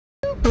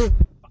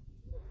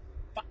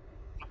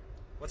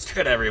What's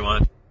good,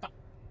 everyone?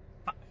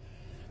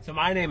 So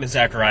my name is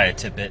Zachariah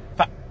Tippett.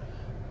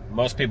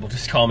 Most people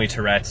just call me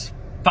Tourette's.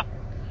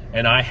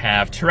 And I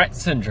have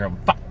Tourette's Syndrome.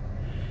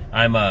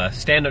 I'm a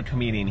stand-up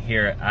comedian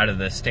here out of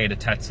the state of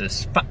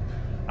Texas.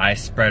 I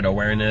spread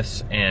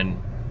awareness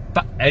and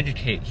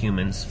educate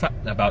humans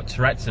about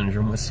Tourette's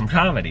Syndrome with some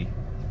comedy.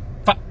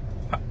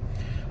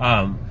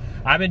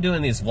 I've been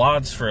doing these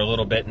vlogs for a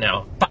little bit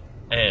now,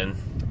 and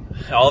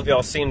all of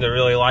y'all seem to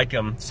really like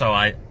them, so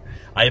I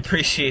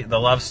appreciate the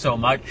love so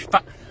much,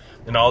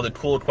 and all the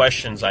cool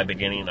questions I've been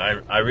getting.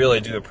 I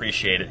really do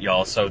appreciate it,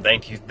 y'all, so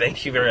thank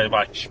you very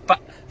much.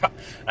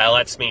 That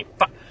lets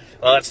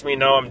me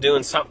know I'm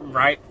doing something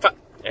right,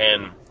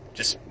 and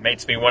just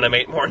makes me want to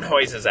make more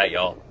noises at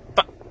y'all.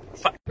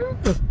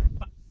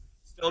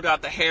 Still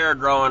got the hair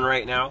growing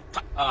right now.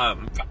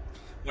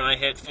 When I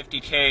hit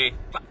 50K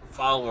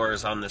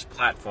followers on this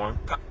platform,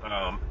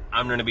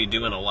 I'm going to be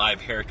doing a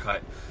live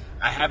haircut.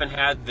 I haven't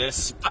had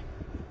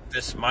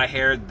my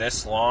hair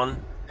this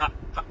long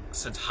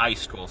since high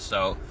school,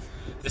 so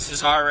this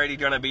is already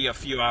going to be a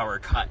few hour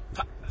cut.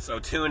 So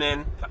tune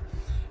in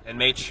and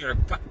make sure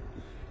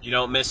you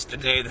don't miss the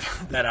day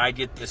that I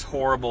get this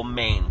horrible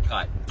mane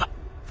cut.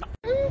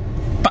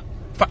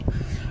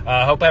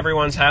 Hope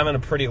everyone's having a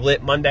pretty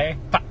lit Monday.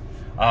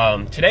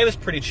 Today was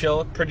pretty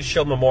chill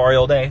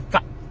Memorial Day.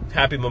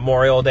 Happy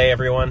Memorial Day,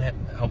 everyone.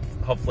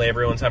 Hopefully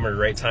everyone's having a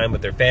great time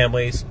with their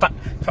families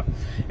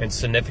and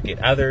significant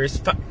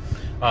others.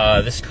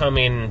 This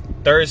coming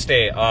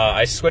Thursday,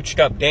 I switched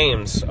up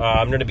games.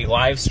 I'm going to be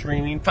live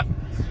streaming.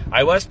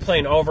 I was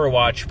playing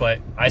Overwatch, but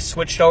I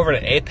switched over to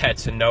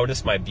Apex and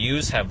noticed my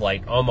views have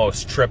like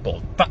almost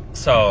tripled.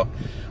 So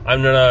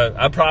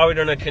I'm probably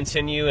gonna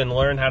continue and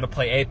learn how to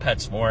play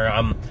Apex more.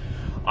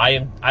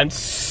 I'm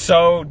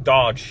so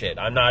dog shit.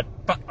 I'm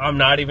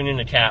not even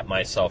gonna cap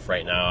myself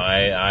right now.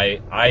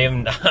 I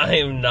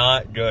am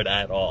not good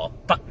at all.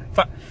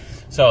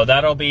 So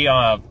that'll be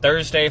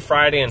Thursday,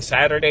 Friday, and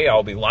Saturday.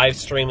 I'll be live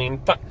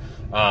streaming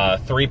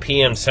 3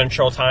 p.m.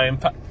 Central Time.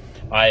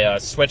 I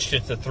switched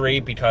it to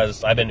 3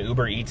 because I've been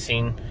Uber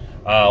Eatsing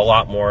a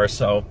lot more.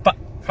 So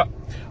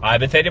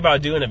I've been thinking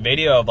about doing a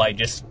video of like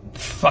just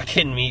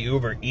fucking me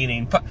Uber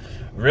eating.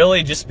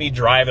 Really just me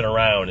driving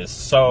around is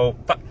so...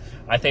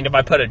 I think if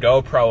I put a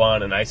GoPro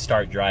on and I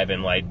start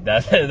driving, like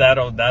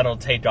that'll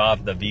take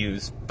off the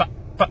views,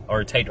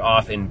 or take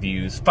off in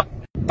views.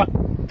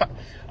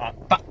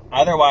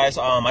 Otherwise,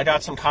 I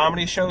got some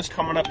comedy shows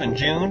coming up in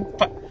June,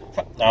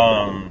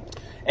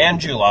 and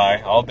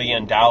July. I'll be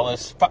in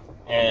Dallas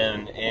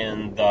and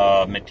in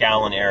the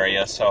McAllen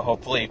area, so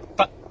hopefully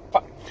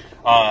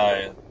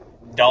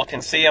y'all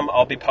can see them.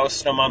 I'll be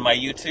posting them on my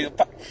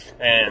YouTube,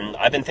 and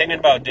I've been thinking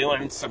about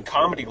doing some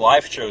comedy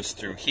live shows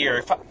through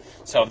here.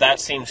 So if that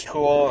seems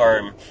cool,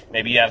 or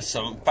maybe you have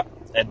some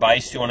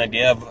advice you want to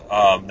give,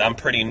 I'm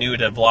pretty new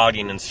to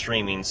vlogging and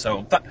streaming,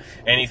 so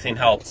anything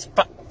helps.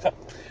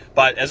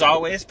 But as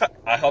always,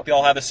 I hope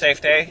y'all have a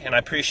safe day, and I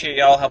appreciate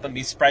y'all helping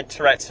me spread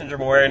Tourette's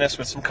Syndrome awareness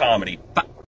with some comedy.